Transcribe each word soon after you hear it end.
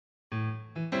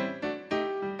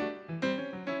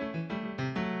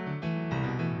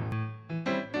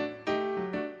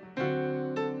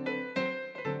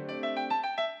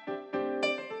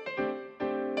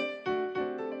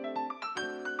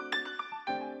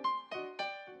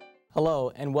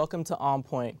Hello and welcome to On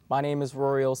Point. My name is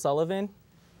Rory O'Sullivan.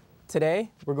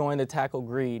 Today we're going to tackle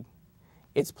greed,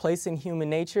 its place in human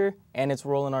nature and its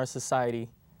role in our society.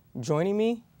 Joining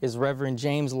me is Reverend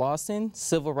James Lawson,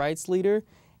 civil rights leader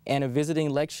and a visiting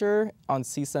lecturer on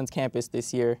CSUN's campus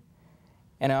this year.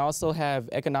 And I also have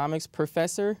economics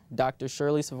professor, Dr.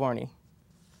 Shirley Svorny.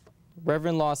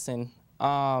 Reverend Lawson,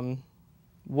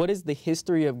 what is the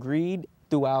history of greed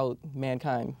throughout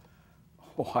mankind?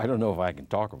 Well, I don't know if I can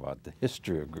talk about the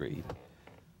history of greed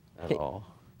at all.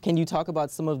 Can you talk about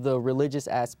some of the religious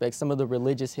aspects, some of the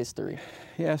religious history?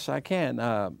 Yes, I can.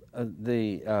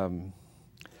 In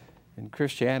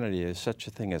Christianity, there's such a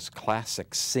thing as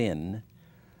classic sin,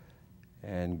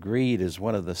 and greed is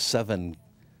one of the 7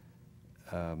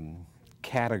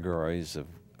 categories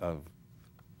of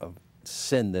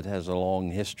sin that has a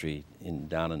long history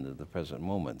down into the present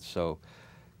moment. So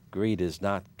greed is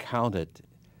not counted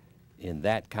in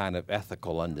that kind of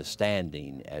ethical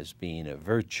understanding as being a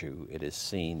virtue. It is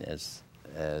seen as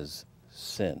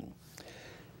sin.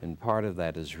 And part of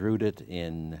that is rooted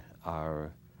in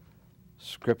our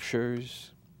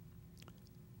scriptures,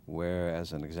 where,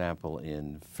 as an example,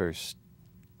 in 1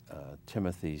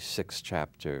 Timothy 6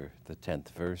 chapter, the 10th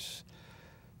verse,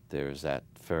 there's that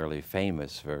fairly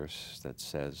famous verse that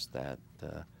says that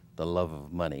the love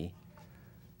of money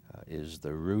is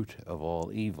the root of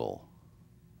all evil.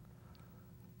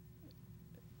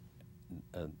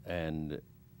 And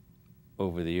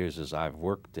over the years, as I've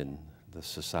worked in the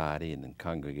society and in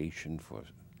congregation for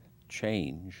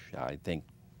change, I think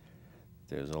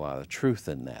there's a lot of truth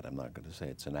in that. I'm not going to say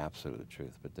it's an absolute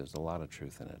truth, but there's a lot of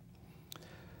truth in it.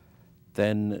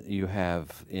 Then you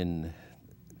have in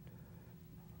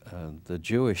the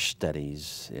Jewish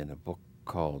studies in a book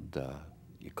called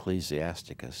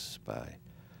Ecclesiasticus by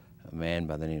a man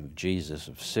by the name of Jesus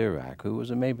of Sirach, who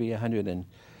was maybe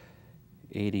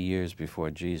 180 years before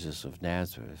Jesus of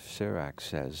Nazareth. Sirach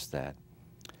says that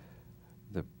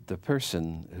the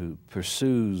person who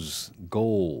pursues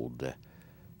gold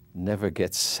never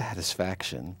gets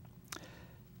satisfaction,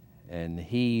 and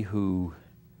he who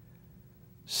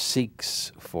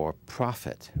seeks for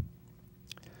profit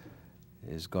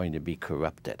is going to be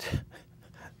corrupted.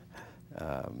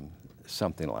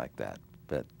 Something like that.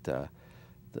 But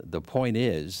the point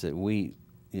is that we,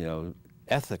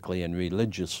 ethically and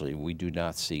religiously, we do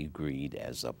not see greed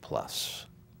as a plus.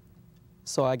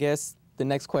 So I guess the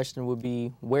next question would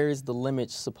be, where is the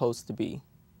limit supposed to be?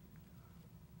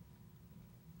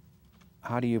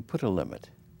 How do you put a limit?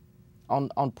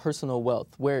 On personal wealth.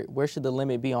 Where should the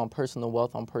limit be on personal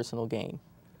wealth, on personal gain?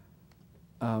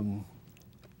 I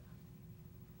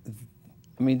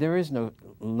mean, there is no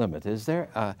limit, is there?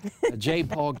 J.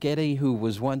 Paul Getty, who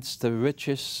was once the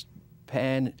richest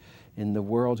man in the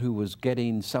world, who was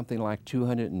getting something like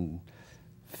 $250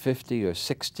 or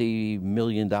 $60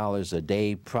 million a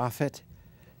day profit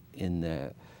in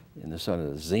the sort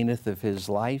of zenith of his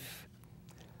life,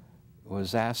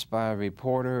 was asked by a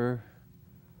reporter,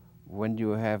 when do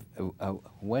you have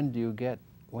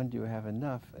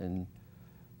enough? And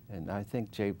I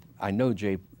think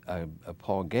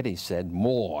Paul Getty said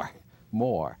more.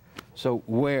 So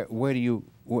where do you?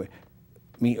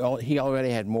 He already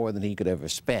had more than he could ever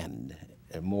spend,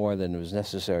 and more than was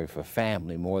necessary for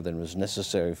family, more than was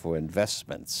necessary for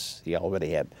investments. He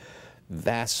already had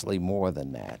vastly more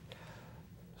than that.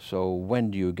 So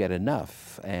when do you get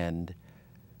enough? And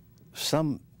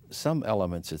some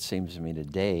elements, it seems to me,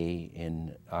 today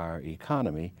in our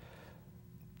economy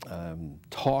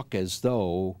talk as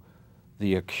though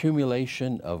the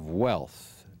accumulation of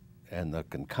wealth and the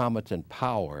concomitant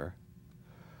power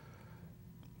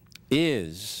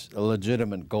is a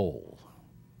legitimate goal.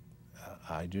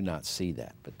 I do not see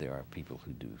that, but there are people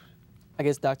who do. I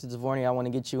guess, Dr. Svorny, I want to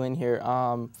get you in here.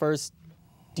 First,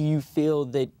 do you feel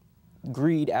that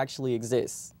greed actually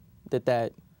exists?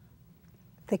 That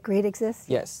greed exists?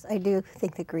 Yes. I do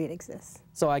think that greed exists.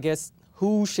 So I guess,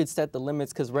 who should set the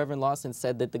limits? Because Reverend Lawson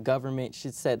said that the government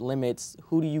should set limits.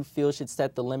 Who do you feel should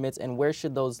set the limits, and where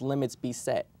should those limits be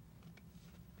set?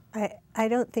 I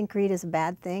don't think greed is a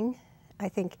bad thing. I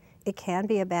think it can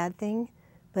be a bad thing,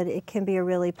 but it can be a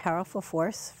really powerful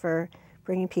force for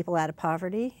bringing people out of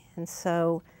poverty. And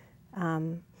so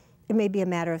it may be a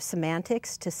matter of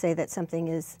semantics to say that something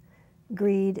is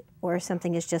greed or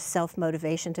something is just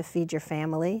self-motivation to feed your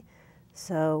family.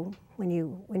 So when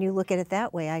you look at it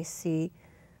that way, I see,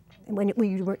 when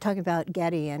we were talking about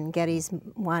Getty and Getty's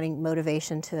wanting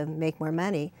motivation to make more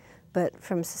money, but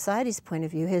from society's point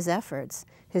of view, his efforts,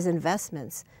 his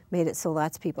investments made it so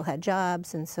lots of people had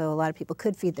jobs, and so a lot of people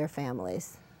could feed their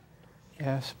families.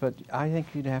 Yes, but I think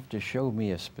you'd have to show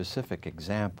me a specific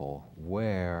example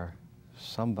where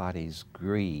somebody's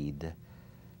greed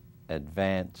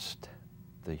advanced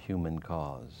the human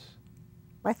cause.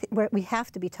 We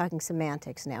have to be talking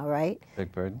semantics now, right?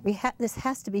 Big Bird? This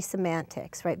has to be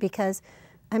semantics, right? Because,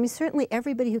 I mean, certainly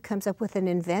everybody who comes up with an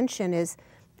invention is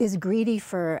greedy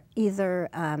for either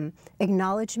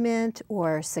acknowledgement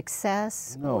or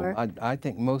success. No, or I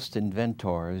think most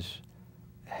inventors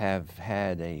have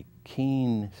had a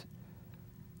keen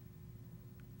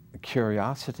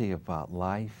curiosity about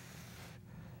life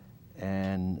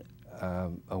and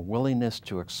a willingness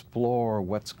to explore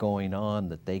what's going on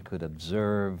that they could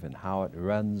observe and how it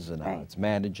runs and how it's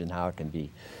managed and how it can be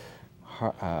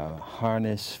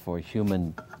harnessed for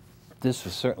human. This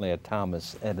was certainly a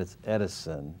Thomas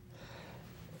Edison.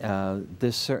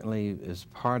 This certainly is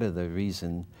part of the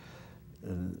reason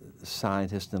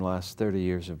scientists in the last 30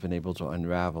 years have been able to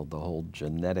unravel the whole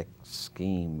genetic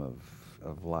scheme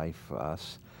of life for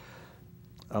us.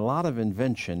 A lot of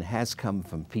invention has come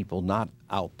from people not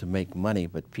out to make money,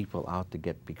 but people out to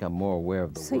become more aware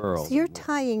of the world. So you're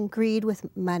tying greed with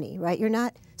money, right? You're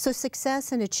not, so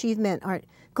success and achievement aren't,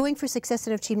 going for success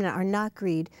and achievement are not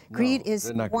greed. Greed is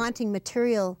wanting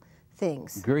material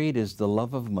things. Greed is the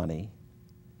love of money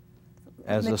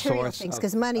as a source things,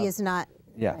 because money is not.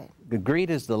 Yeah, right. Greed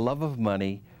is the love of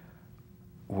money,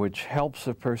 which helps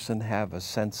a person have a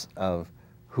sense of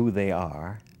who they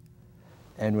are,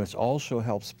 and which also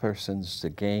helps persons to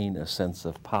gain a sense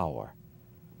of power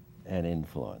and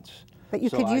influence. But you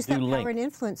could use that power and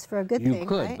influence for a good thing, You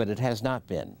could, right? but it has not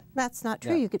been. That's not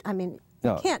true. Yeah. You could, I mean,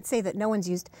 you can't say that no one's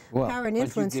used power and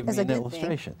influence as a good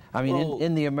illustration. thing. I mean,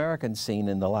 in the American scene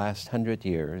in the last 100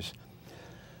 years,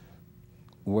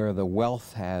 where the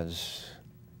wealth has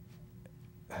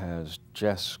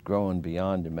just grown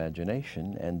beyond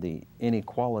imagination, and the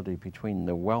inequality between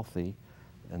the wealthy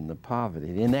and the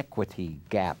poverty, the inequity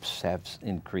gaps have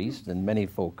increased, and many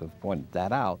folk have pointed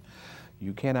that out.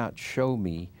 You cannot show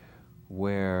me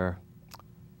where,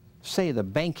 say, the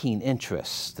banking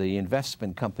interests, the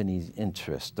investment companies'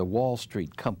 interests, the Wall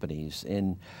Street companies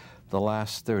in the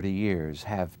last 30 years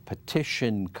have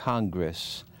petitioned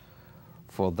Congress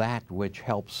for that which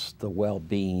helps the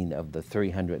well-being of the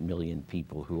 300 million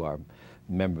people who are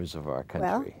members of our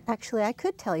country. Well, actually, I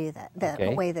could tell you that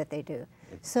Okay. a way that they do.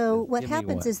 So what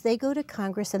happens is they go to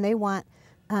Congress and they want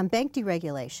bank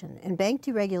deregulation, and bank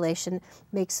deregulation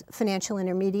makes financial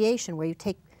intermediation, where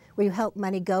you help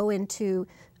money go into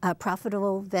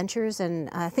profitable ventures and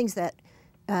things that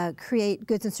create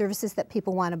goods and services that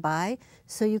people want to buy.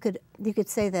 So you could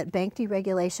say that bank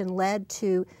deregulation led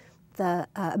to the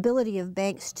ability of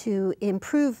banks to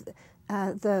improve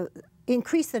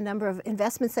increase the number of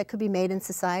investments that could be made in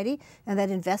society, and that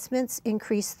investments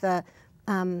increase the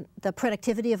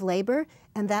productivity of labor,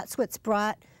 and that's what's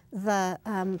brought the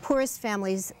poorest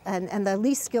families and the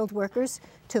least skilled workers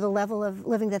to the level of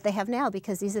living that they have now,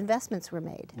 because these investments were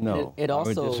made. No, It I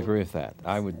also would disagree with that.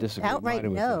 I would disagree Outright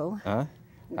with no. that. Huh?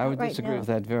 I would Outright disagree no. with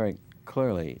that very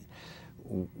clearly.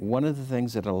 One of the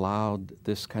things that allowed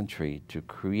this country to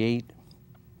create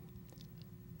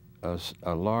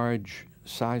a large,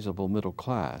 sizable middle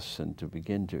class and to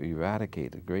begin to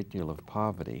eradicate a great deal of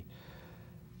poverty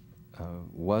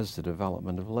was the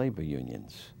development of labor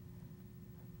unions.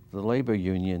 The labor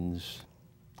unions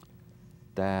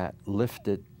that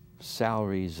lifted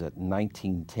salaries at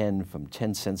 1910 from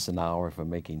 10 cents an hour for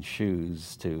making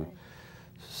shoes to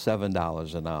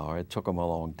 $7 an hour. It took them a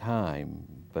long time,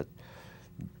 but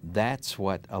that's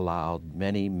what allowed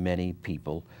many, many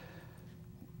people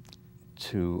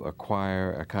to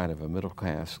acquire a kind of a middle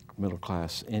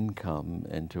class income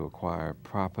and to acquire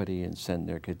property and send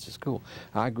their kids to school.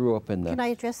 I grew up in the... Can I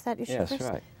address that issue first? Yes,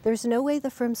 right. There's no way the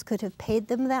firms could have paid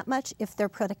them that much if their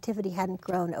productivity hadn't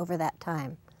grown over that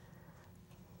time.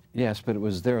 Yes, but it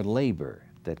was their labor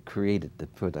that created the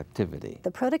productivity.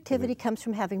 The productivity comes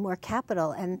from having more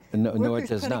capital, and No, it workers'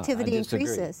 does not. productivity I disagree.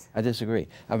 increases. I disagree.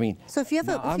 I mean, So if you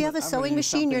have a sewing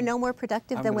machine, you're no more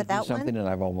productive than without one? I'm going to do something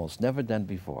that I've almost never done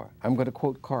before. I'm going to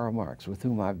quote Karl Marx, with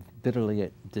whom I bitterly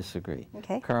disagree.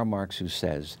 Okay. Karl Marx, who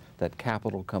says that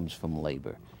capital comes from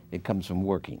labor. It comes from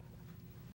working.